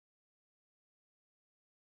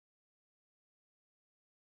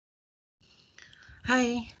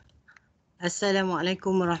Hi,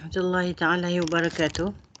 Assalamualaikum warahmatullahi ta'ala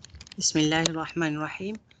wabarakatuh.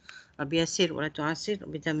 Bismillahirrahmanirrahim. Rabbi yasir wa la tu'asir,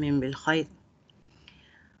 Rabbi tamim bil khair.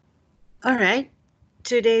 Alright,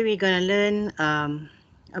 today we're gonna learn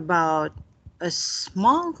about a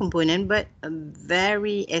small component but a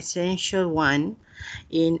very essential one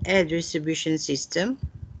in air distribution system,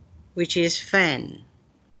 which is fan.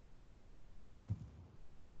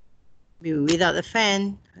 Without the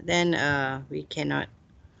fan, then we cannot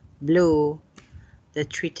blow the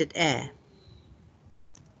treated air.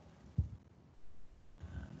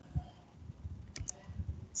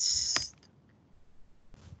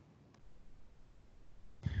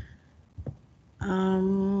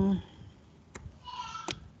 Um,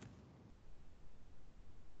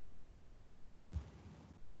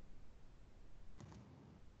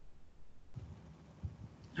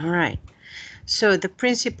 all right. So the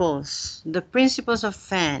principles of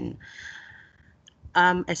fan.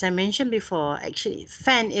 As I mentioned before, actually,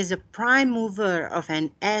 fan is a prime mover of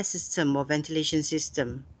an air system or ventilation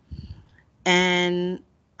system, and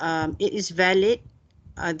it is valid.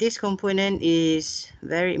 This component is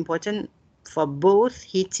very important for both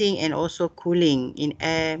heating and also cooling in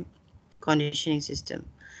air conditioning system.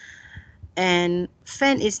 And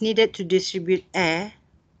fan is needed to distribute air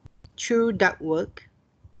through ductwork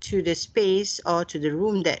to the space or to the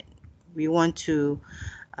room that we want to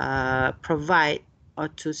provide or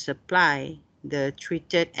to supply the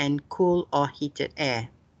treated and cool or heated air.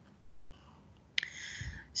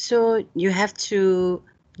 So you have to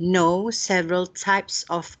know several types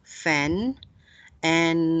of fan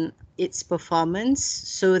and its performance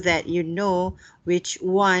so that you know which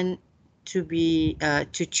one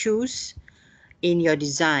to choose in your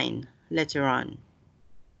design later on.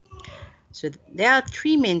 So there are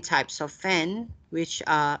three main types of fan, which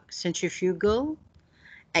are centrifugal,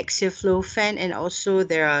 axial flow fan, and also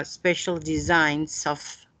there are special designs of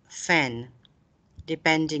fan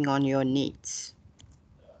depending on your needs.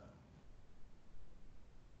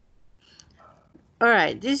 All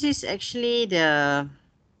right, this is actually the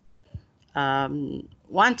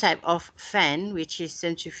one type of fan, which is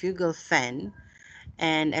centrifugal fan.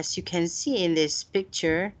 And as you can see in this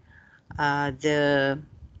picture, the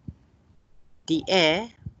air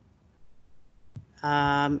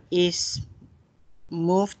is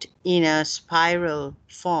moved in a spiral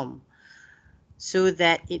form so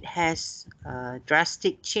that it has a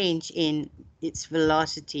drastic change in its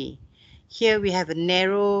velocity. Here we have a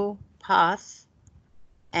narrow path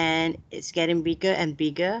and it's getting bigger and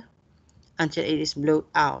bigger until it is blown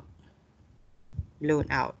out.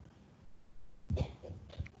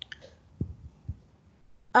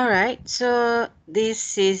 All right, so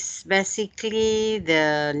this is basically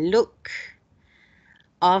the look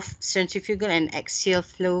of centrifugal and axial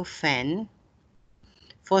flow fan.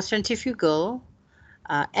 For centrifugal,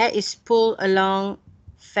 air is pulled along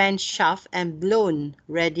fan shaft and blown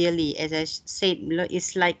radially. As I said,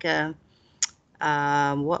 it's like a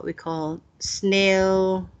what we call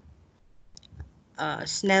snail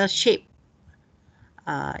shape.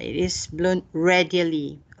 It is blown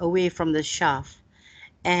radially away from the shaft,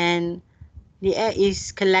 and the air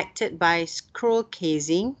is collected by screw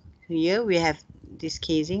casing. Here we have this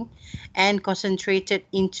casing, and concentrated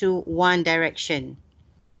into one direction.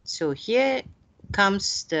 So here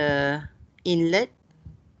comes the inlet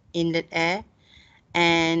air,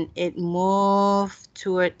 and it moves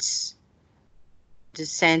towards the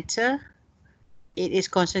center. It is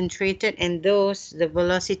concentrated, and the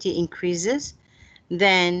velocity increases,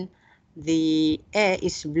 then the air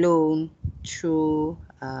is blown through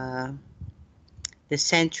the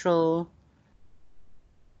central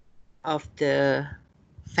of the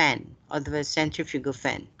fan or the centrifugal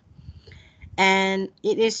fan. And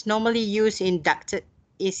it is normally used in ducted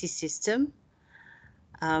AC system.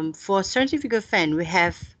 For centrifugal fan, we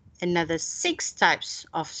have another 6 types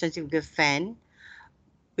of centrifugal fan,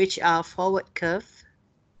 which are forward curve,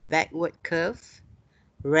 backward curve,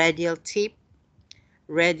 radial tip,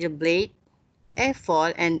 radial blade,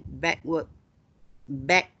 airfoil, and backward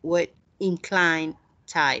incline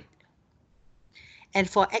type. And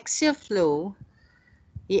for axial flow,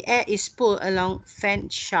 the air is pulled along fan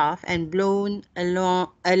shaft and blown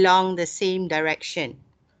along the same direction.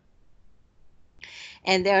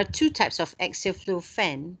 And there are 2 types of axial flow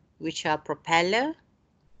fan, which are propeller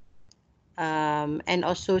and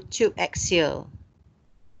also tube axial.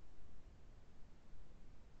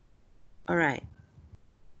 All right.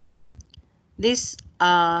 These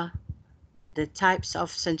are the types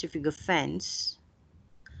of centrifugal fans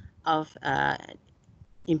of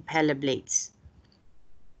impeller blades.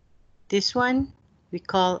 This one we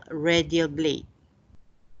call radial blade.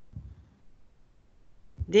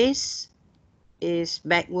 This is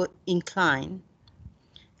backward inclined.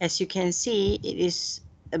 As you can see, it is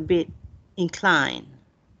a bit inclined.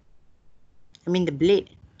 I mean the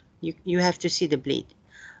blade. You have to see the blade.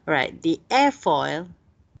 All right, the airfoil,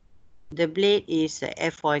 the blade is the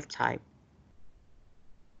airfoil type.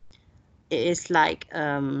 It is like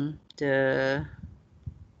the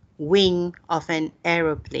wing of an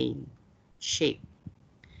aeroplane shape.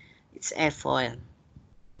 It's airfoil.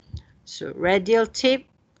 So radial tip,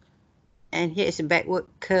 and here is a backward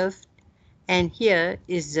curve, and here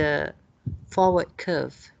is the forward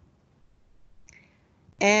curve.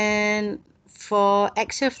 And for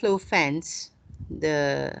axial flow fans,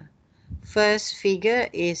 the first figure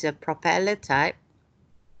is a propeller type.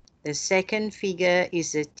 The second figure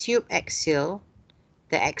is a tube axial.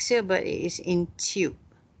 The axial, but it is in tube.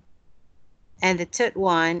 And the third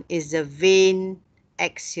one is the vane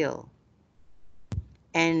axial.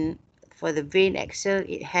 And for the vane axial,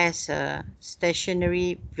 it has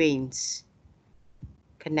stationary vanes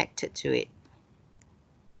connected to it.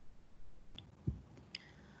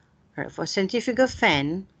 All right, for centrifugal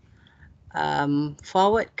fan,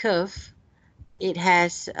 forward curve, it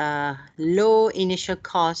has low initial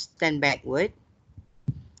cost than backward.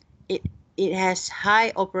 It has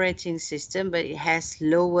high operating system, but it has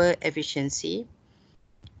lower efficiency.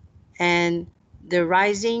 And the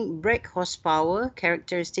rising brake horsepower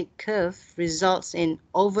characteristic curve results in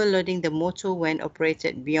overloading the motor when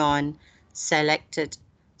operated beyond selected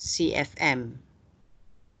CFM,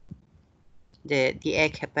 the air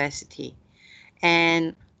capacity.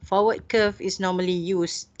 And forward curve is normally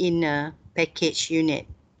used in a package unit.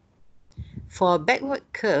 For backward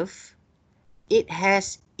curve, it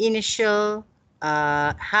has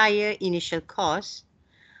higher initial cost,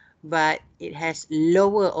 but it has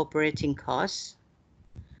lower operating costs.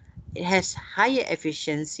 It has higher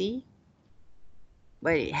efficiency,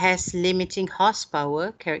 but it has limiting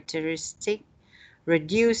horsepower characteristic,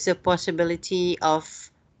 reduce the possibility of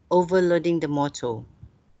overloading the motor.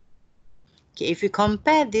 Okay, if you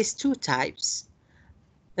compare these two types,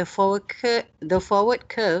 the forward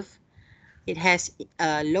curve, it has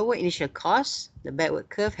lower initial cost. The backward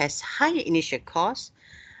curve has higher initial cost,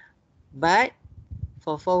 but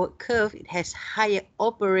for forward curve, it has higher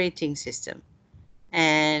operating system.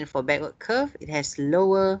 And for backward curve, it has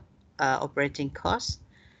lower operating cost.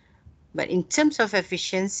 But in terms of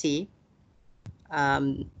efficiency,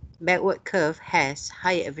 backward curve has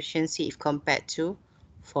higher efficiency if compared to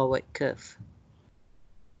forward curve.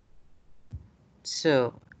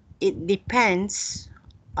 So it depends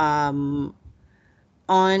on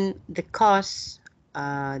the costs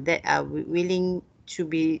that are willing to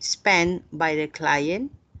be spent by the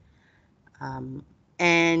client,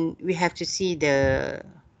 and we have to see the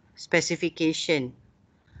specification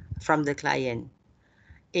from the client.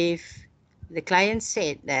 If the client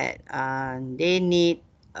said that they need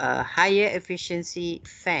a higher efficiency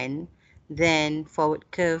fan, then forward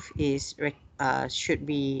curve is should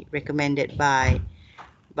be recommended by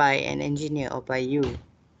an engineer or by you.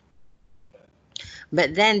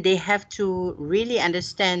 But then they have to really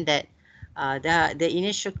understand that the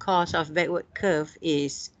initial cost of backward curve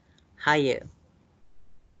is higher.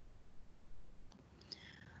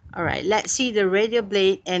 All right, let's see the radial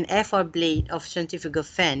blade and airfoil blade of centrifugal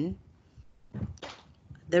fan.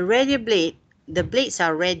 The radial blade, the blades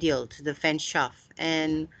are radial to the fan shaft,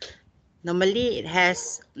 and normally it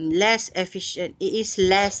has less efficient, it is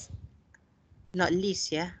less, not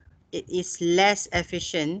least, yeah, it is less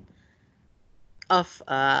efficient of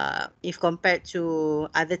if compared to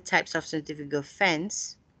other types of centrifugal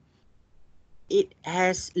fans. It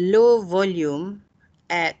has low volume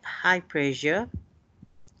at high pressure.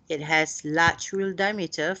 It has large wheel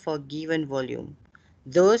diameter for given volume.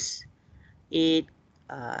 Thus, it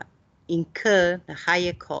incur the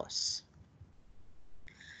higher costs.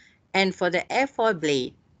 And for the airfoil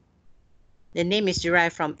blade, the name is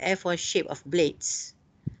derived from airfoil shape of blades.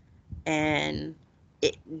 And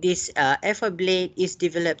this airfoil blade is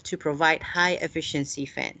developed to provide high efficiency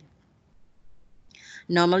fan.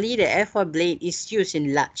 Normally, the airfoil blade is used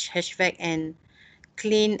in large hatchback and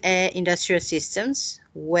clean air industrial systems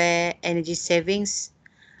where energy savings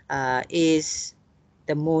is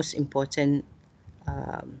the most important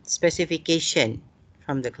specification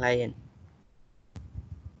from the client.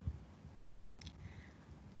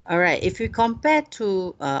 All right, if we compare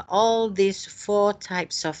to all these four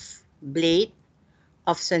types of blade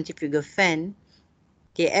of centrifugal fan,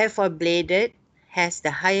 the airfoil bladed has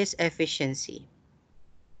the highest efficiency.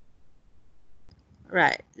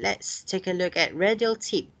 Right, let's take a look at radial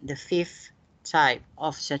tip, the fifth type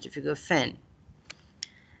of centrifugal fan.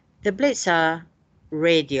 The blades are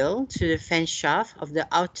radial to the fan shaft of the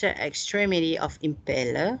outer extremity of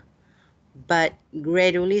impeller, but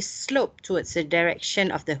gradually slope towards the direction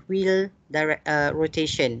of the wheel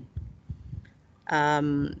rotation.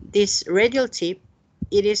 This radial tip,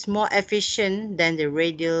 it is more efficient than the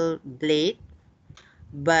radial blade,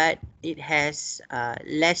 but it has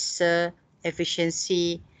lesser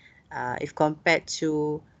efficiency if compared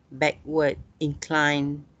to backward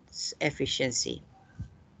inclined efficiency.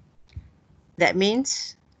 That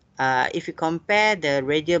means if you compare the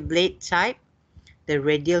radial blade type, the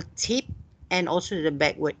radial tip, and also the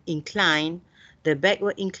backward incline,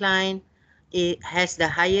 it has the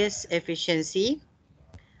highest efficiency,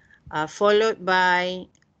 followed by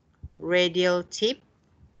radial tip,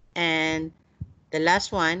 and the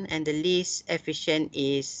last one and the least efficient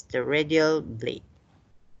is the radial blade.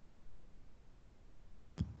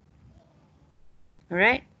 All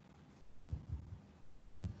right.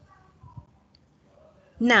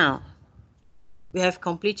 Now, we have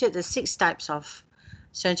completed the 6 types of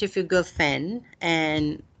centrifugal fan,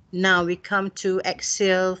 and now we come to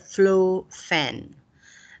axial flow fan.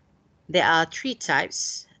 There are 3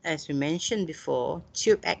 types, as we mentioned before: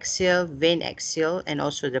 tube axial, vane axial, and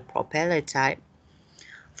also the propeller type.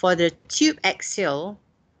 For the tube axial,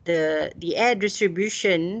 the air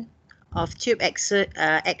distribution of tube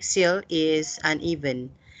axial is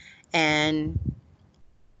uneven, and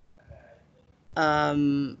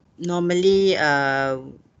normally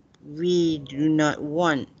we do not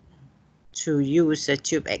want to use a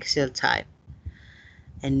tube axial type.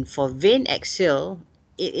 And for vane axial,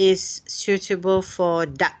 it is suitable for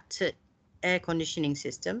ducted air conditioning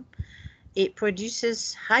system. It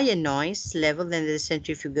produces higher noise level than the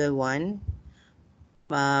centrifugal one.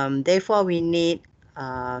 Therefore, we need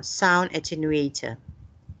a sound attenuator.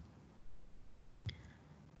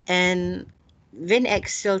 And vane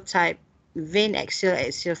axial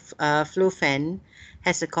flow fan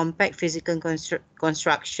has a compact physical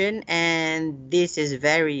construction, and this is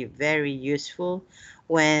very, very useful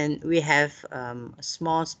when we have a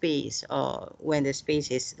small space or when the space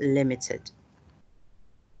is limited.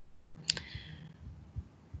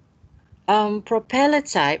 Propeller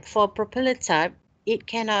type, it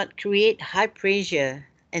cannot create high pressure,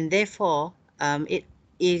 and therefore it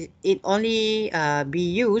only be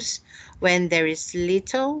used when there is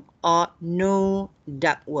little or no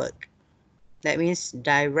ductwork. That means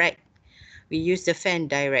direct. We use the fan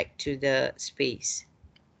direct to the space.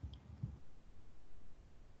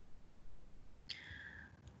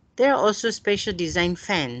 There are also special design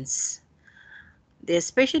fans. The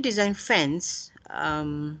special design fans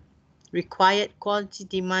required quality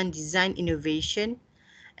demand, design innovation,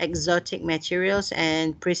 exotic materials,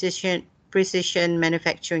 and precision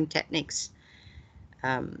manufacturing techniques.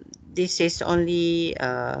 This is only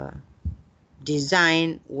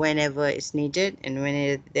designed whenever it's needed, and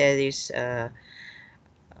when there is a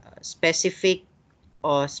specific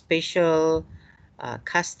or special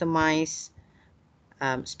customized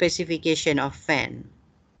specification of fan.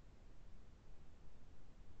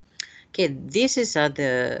 Okay, these are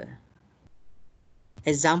the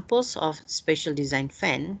examples of special design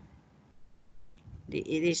fan.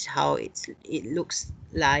 It is how it looks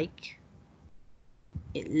like.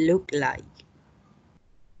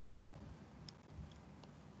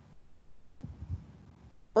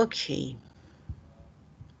 Okay.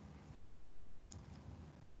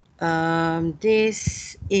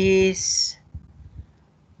 This is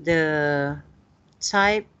the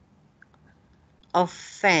type of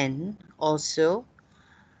fan also.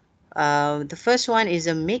 The first one is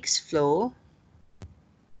a mixed flow.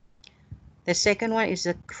 The second one is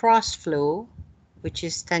a cross flow, which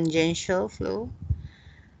is tangential flow.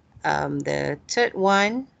 The third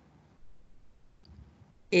one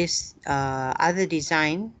is other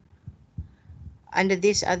design. Under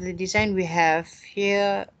this other design, we have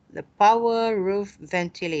here the power roof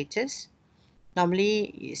ventilators.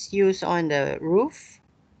 Normally it's used on the roof.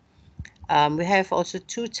 We have also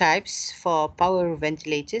 2 types for power roof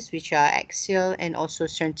ventilators, which are axial and also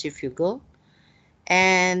centrifugal.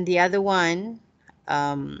 And the other one,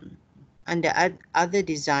 under other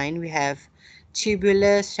design, we have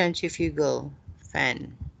tubular centrifugal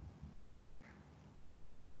fan.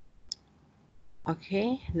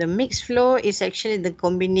 Okay, the mixed flow is actually the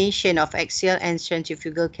combination of axial and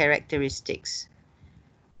centrifugal characteristics.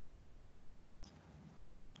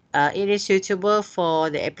 It is suitable for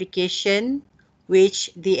the application which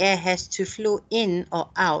the air has to flow in or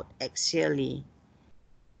out axially,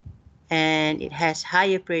 and it has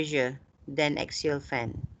higher pressure than axial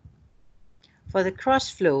fan. For the cross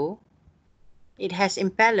flow, it has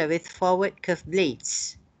impeller with forward curved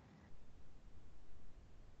blades.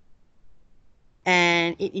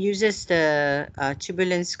 and it uses the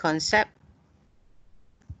turbulence concept,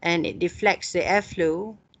 and it deflects the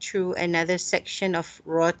airflow through another section of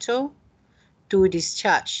rotor to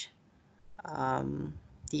discharge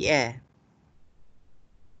the air.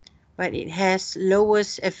 But it has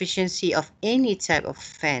lowest efficiency of any type of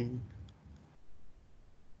fan.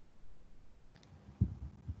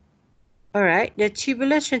 Alright, the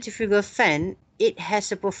tubular centrifugal fan, it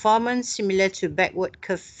has a performance similar to backward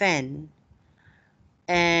curve fan,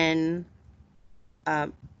 and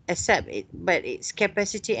but its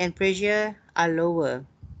capacity and pressure are lower.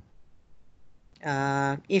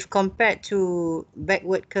 If compared to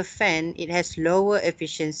backward curve fan, it has lower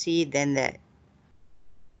efficiency than that.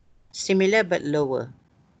 Similar but lower,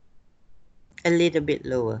 a little bit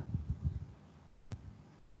lower.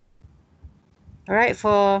 Alright,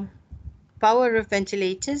 for power roof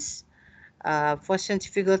ventilators, for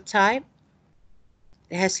centrifugal type,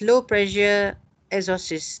 it has low pressure exhaust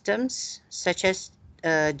systems such as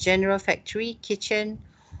general factory, kitchen,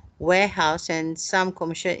 warehouse, and some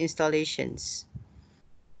commercial installations.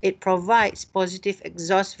 It provides positive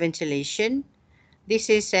exhaust ventilation. This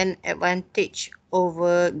is an advantage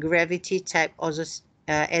over gravity type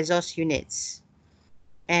exhaust units,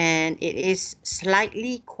 and it is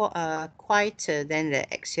slightly quieter than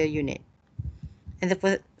the axial unit. And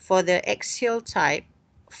for the axial type,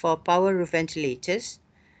 for power roof ventilators,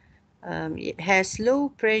 it has low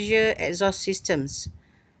pressure exhaust systems,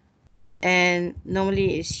 and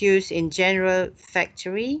normally it's used in general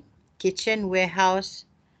factory, kitchen, warehouse,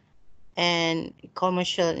 and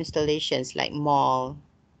commercial installations like mall,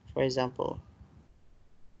 for example.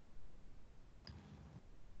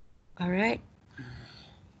 All right.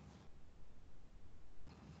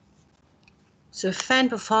 So fan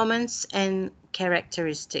performance and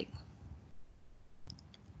characteristic.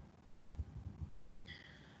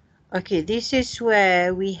 Okay, this is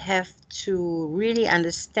where we have to really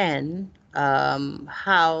understand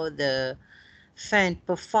how the fan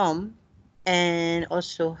perform, and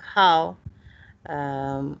also how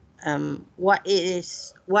what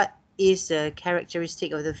is the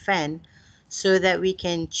characteristic of the fan, so that we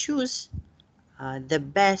can choose the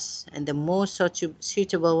best and the most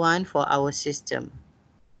suitable one for our system.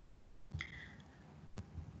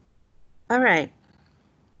 All right.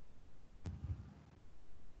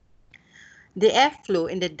 The airflow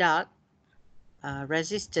in the duct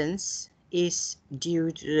resistance is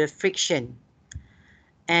due to the friction,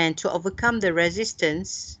 and to overcome the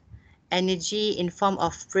resistance, energy in form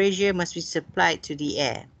of pressure must be supplied to the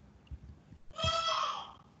air.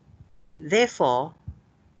 Therefore,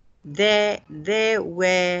 there's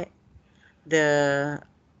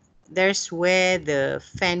where the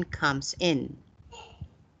fan comes in,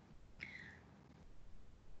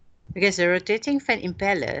 because the rotating fan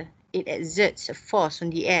impeller, it exerts a force on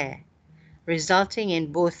the air, resulting in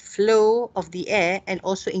both flow of the air and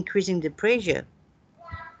also increasing the pressure.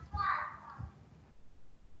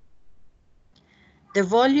 The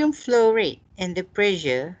volume flow rate and the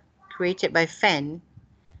pressure created by fan,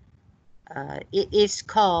 it is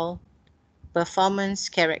called performance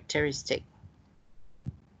characteristic.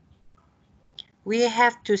 We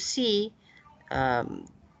have to see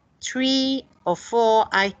 3 or 4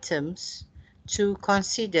 items to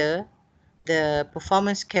consider the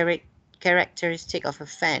performance characteristic of a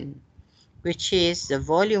fan, which is the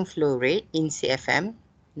volume flow rate in CFM.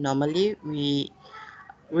 Normally we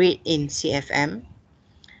read in CFM.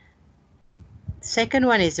 Second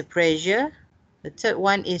one is the pressure. The third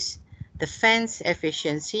one is the fan's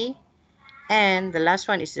efficiency. And the last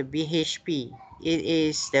one is the BHP. It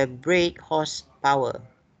is the brake horsepower.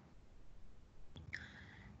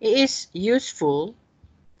 It is useful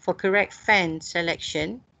for correct fan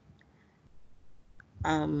selection.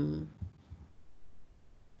 And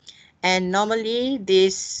normally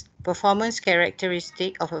this performance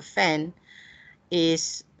characteristic of a fan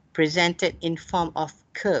is presented in form of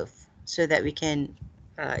curve, so that we can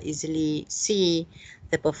easily see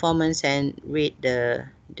the performance and read the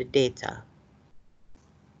data.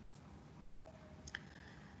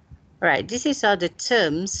 Alright, these are the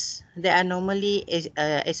terms that are normally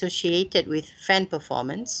associated with fan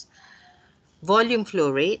performance. Volume flow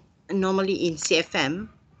rate, normally in CFM,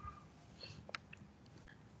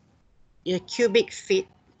 your cubic feet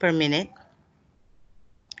per minute.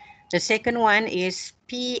 The second one is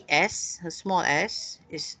PS, a small s,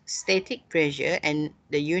 is static pressure, and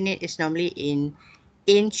the unit is normally in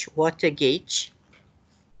inch water gauge.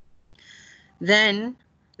 Then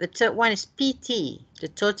the third one is PT, the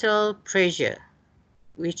total pressure,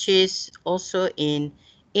 which is also in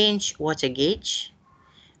inch water gauge.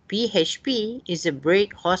 BHP is the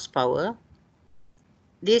brake horsepower.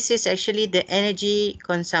 this is actually the energy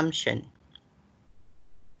consumption.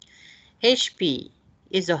 HP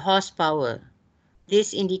is the horsepower.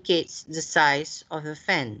 This indicates the size of the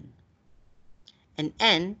fan. And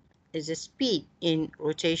N is the speed in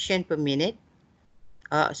rotation per minute.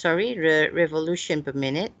 Revolution per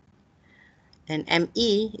minute. And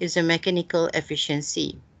ME is the mechanical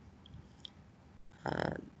efficiency.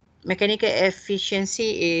 Mechanical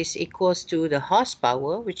efficiency is equals to the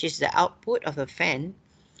horsepower, which is the output of a fan,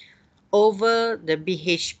 over the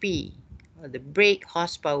BHP, or the brake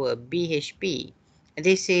horsepower, BHP.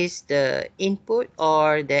 This is the input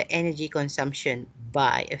or the energy consumption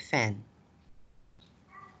by a fan.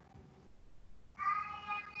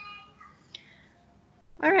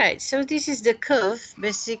 Alright, so this is the curve,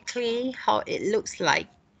 basically how it looks like.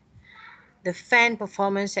 The fan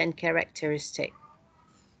performance and characteristic.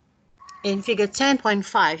 In figure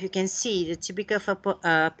 10.5, you can see the typical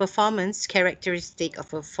performance characteristic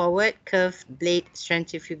of a forward curved blade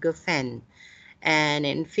centrifugal fan. And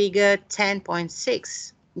in figure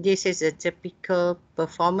 10.6, this is a typical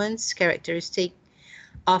performance characteristic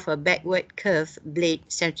of a backward curved blade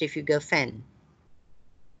centrifugal fan.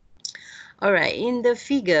 Alright, in the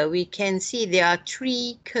figure, we can see there are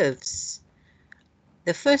three curves.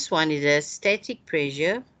 The first one is the static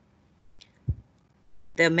pressure,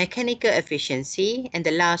 the mechanical efficiency, and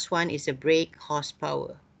the last one is the brake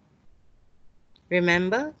horsepower.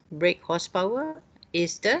 Remember, brake horsepower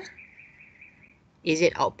is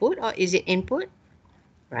it output or is it input?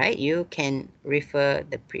 Right, you can refer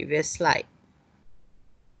the previous slide.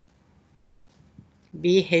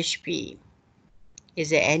 BHP is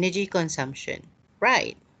the energy consumption,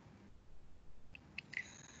 right?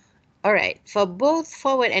 Alright, for both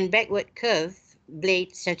forward and backward curve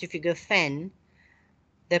blade centrifugal fan,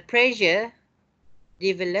 the pressure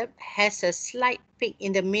developed has a slight peak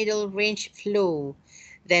in the middle range flow.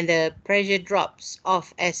 Then the pressure drops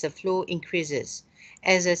off as the flow increases.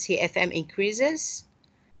 As the CFM increases,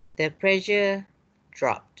 the pressure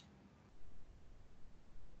dropped.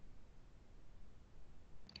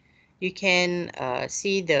 You can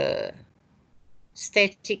see the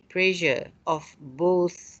static pressure of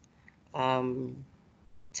both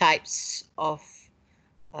types of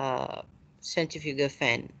centrifugal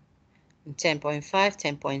fan. 10.5,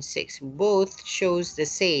 10.6, both shows the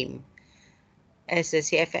same. As the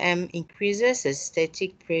CFM increases, the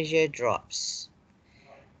static pressure drops.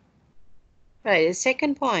 Right, the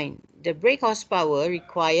second point, the brake horsepower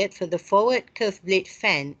required for the forward curved blade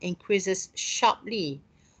fan increases sharply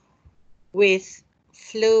with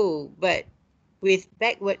flow, but with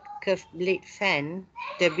backward curved blade fan,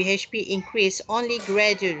 the BHP increase only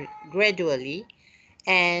gradually,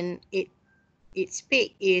 and its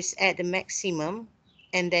peak is at the maximum,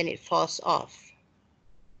 and then it falls off.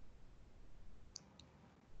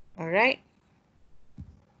 All right.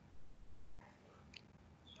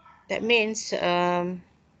 That means the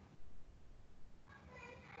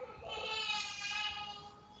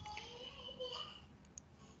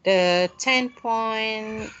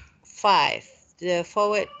 10.5, the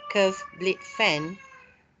forward curved blade fan,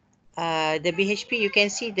 the BHP, you can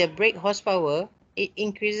see the brake horsepower, it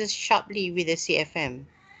increases sharply with the CFM.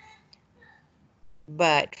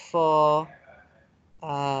 But for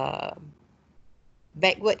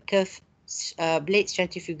backward curved blade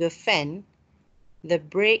centrifugal fan, the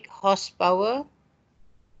brake horsepower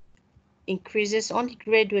increases only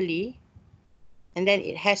gradually, and then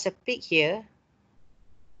it has a peak here,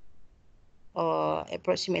 or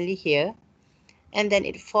approximately here, and then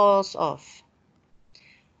it falls off.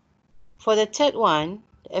 For the third one,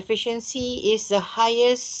 the efficiency is the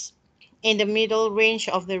highest in the middle range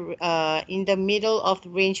of the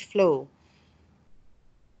range flow,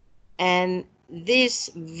 and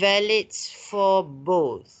this valids for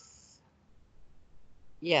both.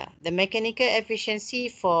 Yeah, the mechanical efficiency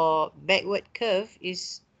for backward curve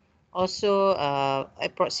is also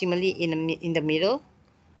approximately in the middle,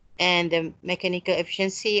 and the mechanical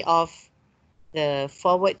efficiency of the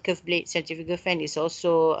forward curved blade centrifugal fan is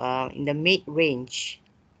also in the mid range.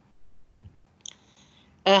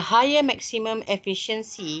 A higher maximum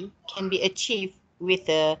efficiency can be achieved with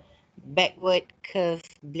a backward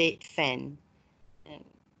curved blade fan.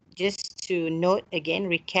 Just to note again,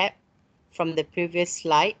 recap from the previous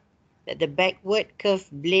slide, that the backward curved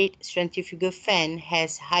blade centrifugal fan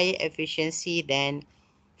has higher efficiency than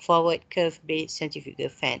forward curved blade centrifugal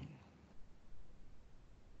fan.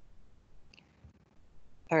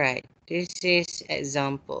 Alright, this is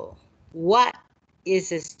example. What is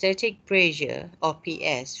the static pressure, or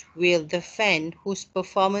PS, will the fan whose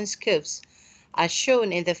performance curves are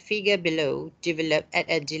shown in the figure below, developed at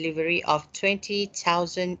a delivery of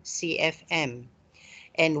 20,000 CFM.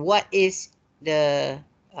 And what is the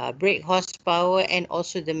brake horsepower and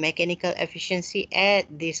also the mechanical efficiency at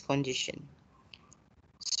this condition?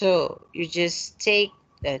 So you just take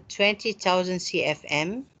the 20,000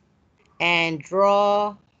 CFM and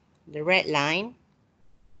draw the red line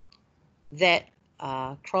that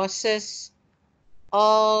crosses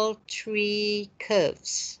all three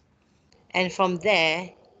curves, and from there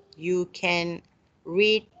you can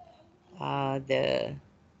read the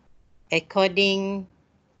according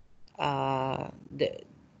the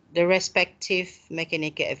respective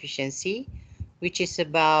mechanical efficiency, which is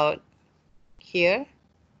about here.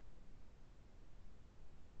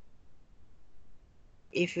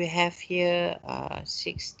 If we have here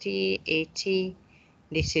 60, 80,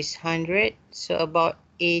 this is 100, so about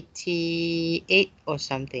 88 or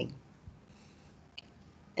something.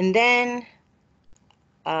 And then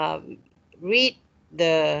read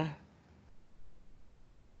the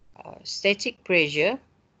static pressure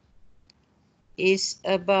is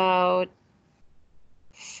about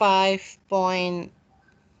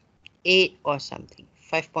 5.8 or something,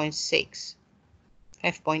 5.6,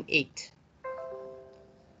 5.8.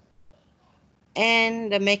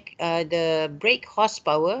 And the brake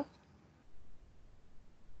horsepower,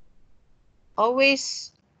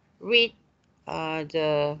 always read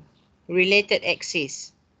the related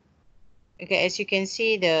axis. Okay, as you can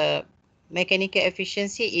see, the mechanical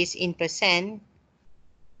efficiency is in percent,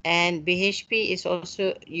 and BHP is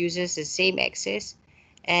also uses the same axis,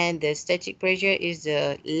 and the static pressure is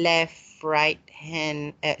the left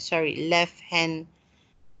hand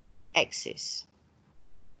axis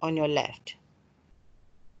on your left.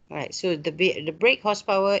 All right, so the brake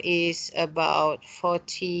horsepower is about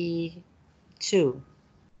 42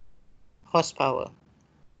 horsepower.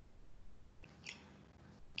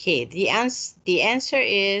 Okay, the answer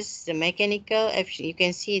is the mechanical efficiency. You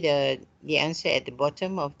can see the answer at the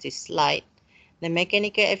bottom of this slide. The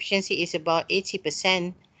mechanical efficiency is about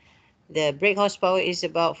 80%. The brake horsepower is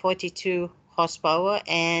about 42 horsepower,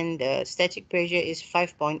 and the static pressure is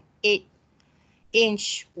 5.8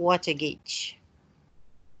 inch water gauge.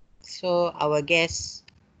 So our guesses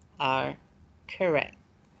are correct.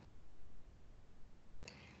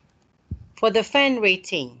 For the fan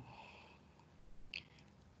rating,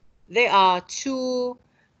 there are two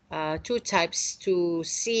types to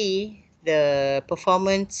see the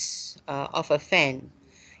performance of a fan.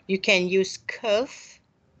 You can use curve,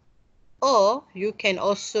 or you can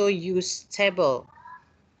also use table.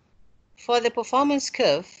 For the performance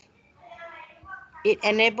curve, it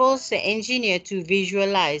enables the engineer to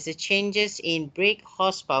visualize the changes in brake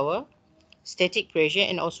horsepower, static pressure,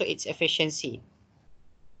 and also its efficiency.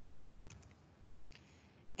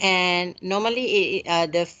 And normally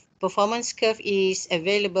the performance curve is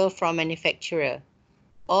available from manufacturer,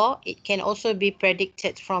 or it can also be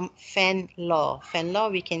predicted from fan law. Fan law,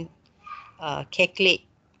 we can calculate.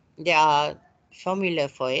 There are formula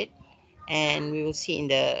for it, and we will see in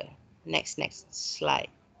the next slide.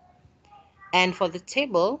 And for the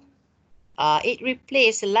table, it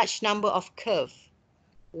replaces a large number of curves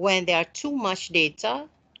when there are too much data,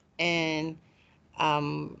 and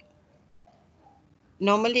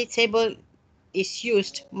normally table is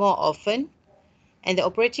used more often, and the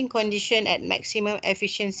operating condition at maximum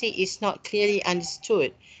efficiency is not clearly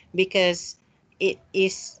understood because it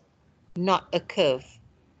is not a curve.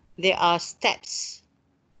 There are steps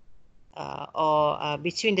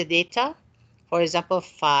between the data, for example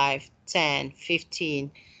 5, 10,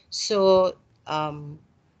 15. So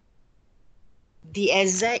the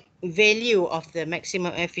exact value of the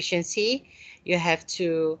maximum efficiency, you have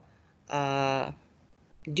to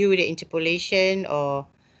do the interpolation, or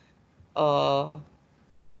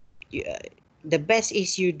the best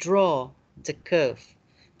is you draw the curve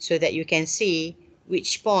so that you can see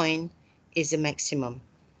which point is the maximum.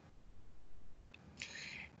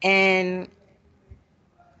 And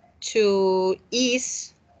to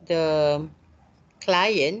ease the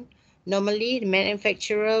client, normally the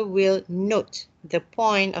manufacturer will note the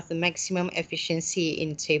point of the maximum efficiency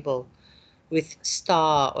in table with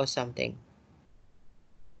star or something.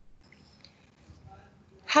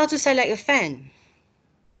 How to select a fan?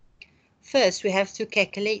 First, we have to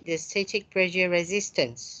calculate the static pressure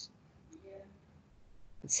resistance.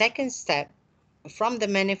 Second step, from the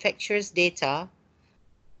manufacturer's data,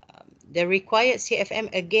 the required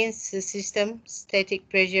CFM against the system static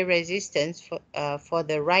pressure resistance for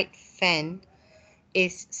the right fan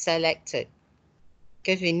is selected.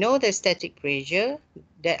 Because we know the static pressure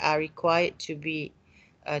that are required to be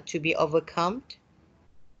overcome.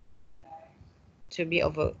 to be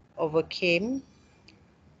overcame,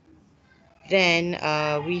 then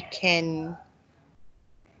we can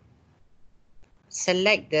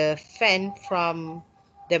select the fan from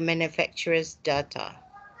the manufacturer's data.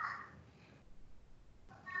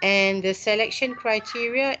 And the selection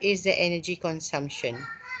criteria is the energy consumption.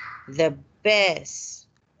 The best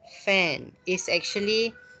fan is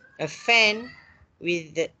actually a fan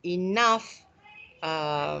with enough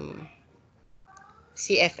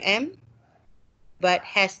CFM but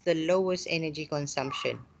has the lowest energy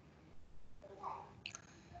consumption.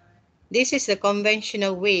 This is the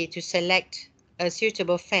conventional way to select a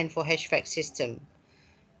suitable fan for HVAC system.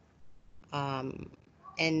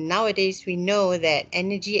 And nowadays we know that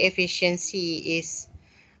energy efficiency is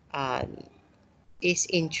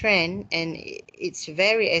in trend, and it's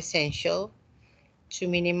very essential to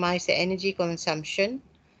minimize the energy consumption.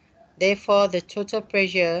 Therefore, the total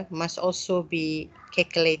pressure must also be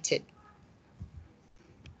calculated.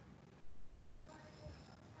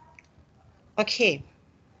 Okay,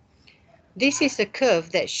 this is a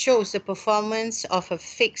curve that shows the performance of a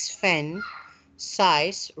fixed fan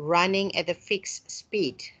size running at a fixed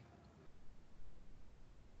speed.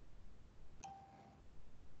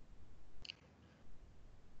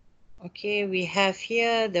 Okay, we have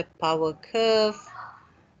here the power curve.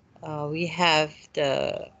 We have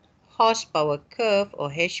the horsepower curve or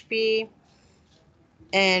HP,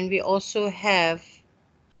 and we also have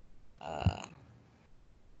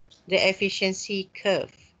the efficiency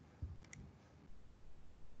curve.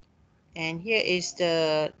 And here is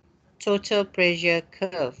the total pressure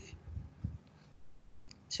curve.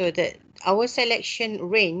 So that our selection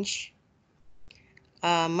range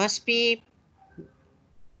must be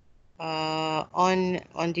on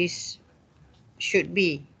this, should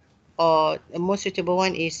be, or the most suitable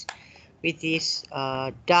one is with this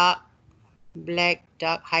dark black,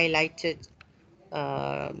 dark highlighted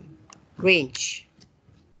range.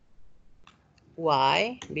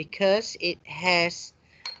 Why? Because it has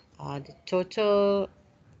the total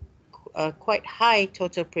quite high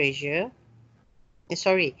total pressure.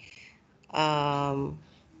 Sorry.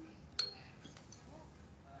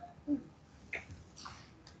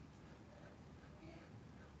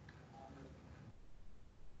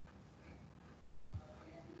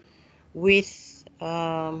 With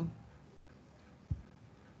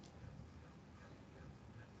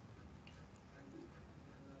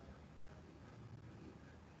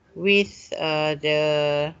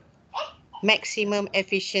the maximum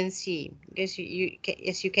efficiency, because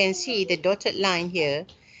as you can see, the dotted line here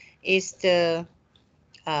is the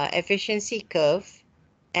efficiency curve,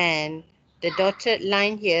 and the dotted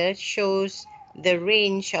line here shows the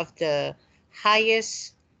range of the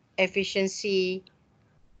highest efficiency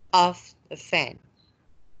of the fan.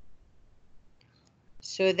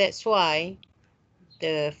 So that's why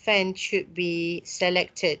the fan should be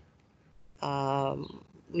selected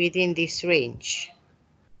within this range.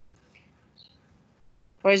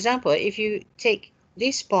 For example, if you take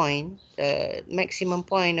this point, the maximum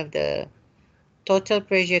point of the total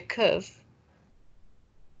pressure curve,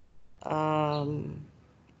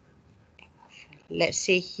 let's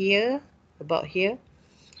say here, about here,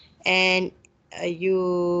 and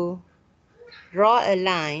you draw a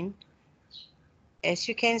line, as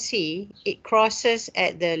you can see, it crosses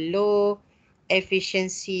at the low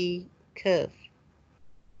efficiency curve,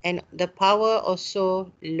 and the power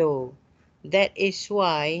also low. That is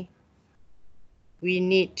why we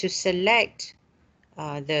need to select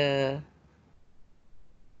the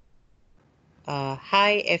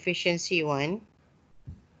high efficiency one,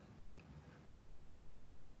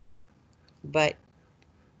 but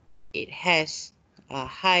it has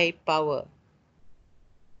high power.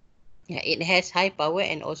 Yeah, it has high power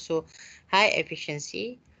and also high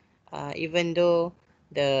efficiency, even though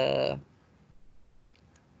the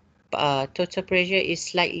total pressure is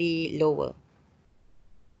slightly lower.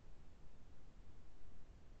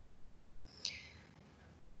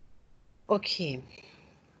 Okay,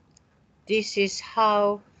 this is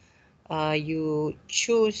how you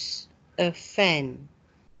choose a fan.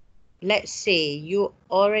 Let's say you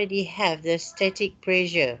already have the static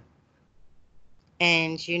pressure,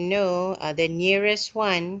 and you know the nearest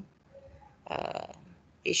one,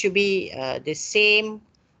 it should be the same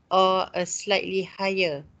or a slightly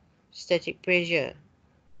higher static pressure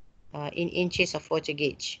in inches of water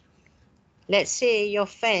gauge. Let's say your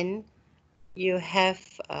fan, you have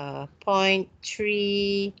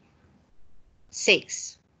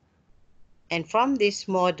 0.36, and from these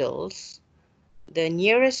models, the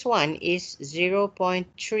nearest one is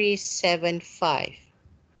 0.375.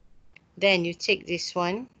 Then you take this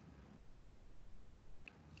one,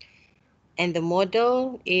 and the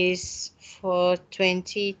model is for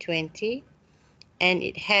 2020, and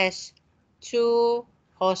it has 2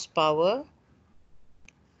 horsepower.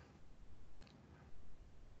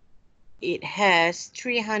 It has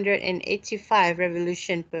 385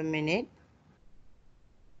 revolution per minute.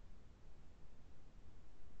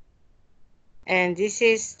 And this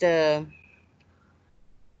is the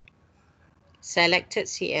selected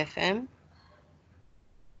CFM.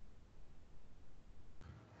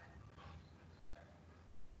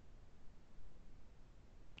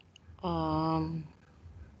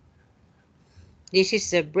 This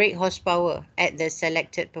is the brake horsepower at the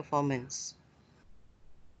selected performance.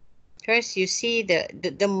 First, you see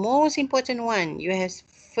the most important one. You have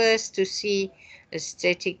first to see the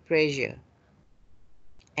static pressure.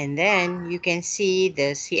 And then you can see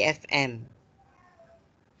the CFM.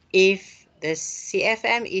 If the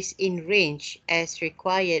CFM is in range as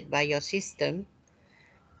required by your system,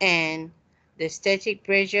 and the static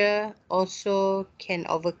pressure also can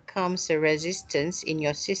overcome the resistance in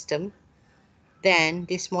your system, then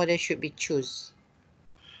this model should be chosen.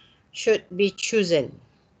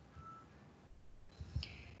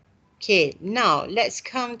 Okay, now let's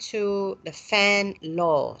come to the fan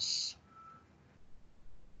laws.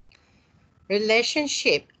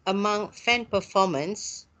 Relationship among fan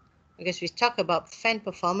performance, because we talked about fan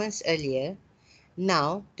performance earlier.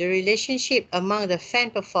 Now, the relationship among the fan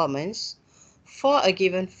performance for a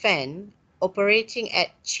given fan operating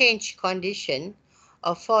at change condition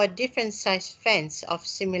or for different size fans of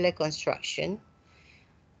similar construction.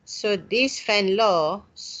 So these fan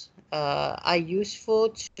laws are useful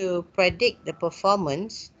to predict the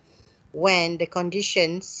performance when the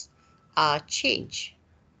conditions are changed.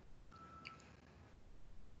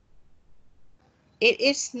 It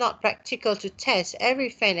is not practical to test every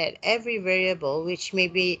fan at every variable which may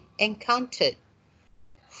be encountered.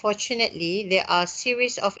 Fortunately, there are a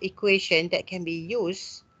series of equations that can be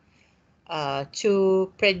used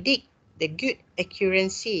to predict the good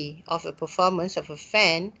accuracy of a performance of a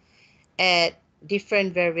fan at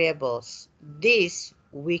different variables. This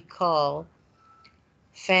we call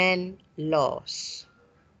fan laws.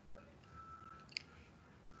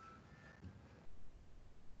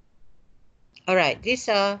 All right, these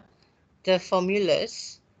are the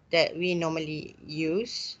formulas that we normally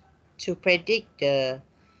use to predict the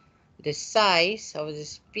size or the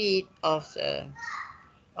speed of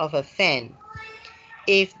a fan.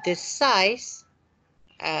 If the size,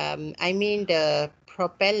 I mean the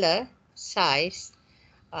propeller size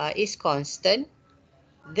is constant,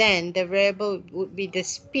 then the variable would be the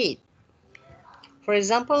speed. For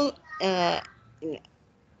example, a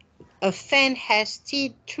fan has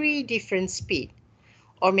three different speeds,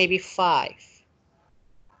 or maybe 5.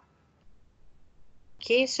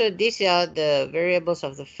 Okay, so these are the variables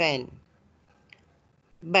of the fan.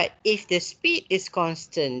 But if the speed is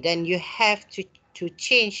constant, then you have to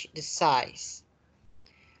change the size.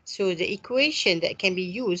 So the equation that can be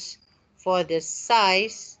used for the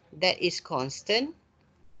size that is constant,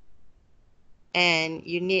 and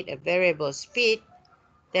you need a variable speed,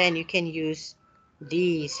 then you can use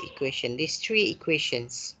these 3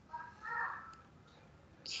 equations.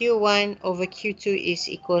 Q1 over Q2 is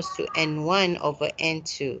equals to N1 over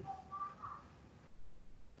N2.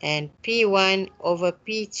 And P1 over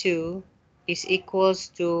P2 is equals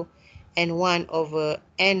to N1 over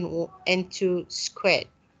N2 squared.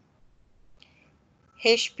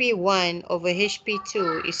 HP1 over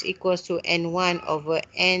HP2 is equals to N1 over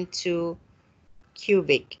N2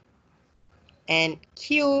 cubic. And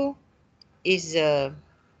Q is the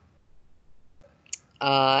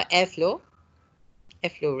airflow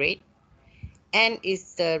rate. N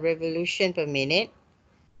is the revolution per minute.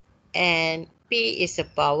 And P is the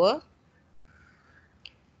power.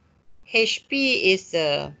 HP is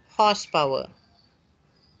the horsepower.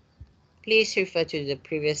 Please refer to the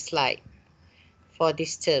previous slide for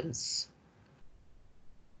these terms.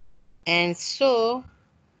 And so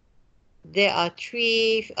there are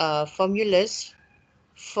 3 formulas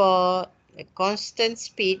for a constant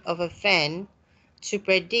speed of a fan to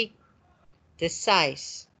predict the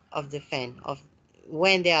size of the fan of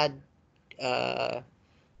when they are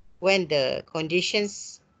when the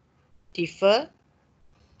conditions differ.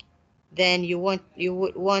 Then you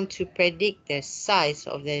would want to predict the size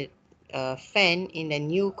of the fan in a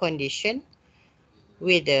new condition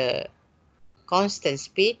with a constant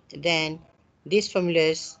speed. Then these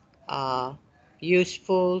formulas are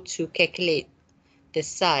useful to calculate the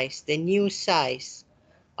size, the new size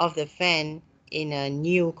of the fan in a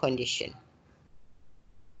new condition.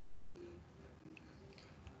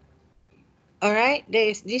 All right,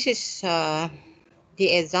 this is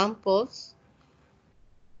the examples.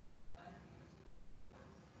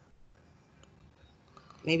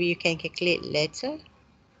 Maybe you can calculate later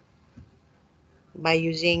by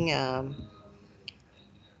using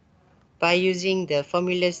the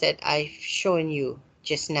formulas that I've shown you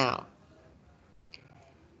just now.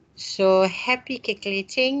 So happy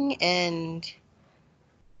calculating, and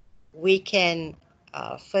we can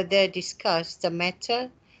further discuss the matter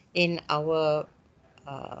in our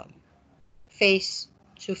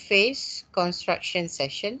face-to-face construction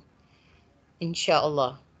session.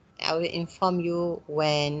 Inshallah, I will inform you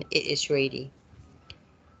when it is ready.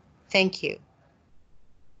 Thank you.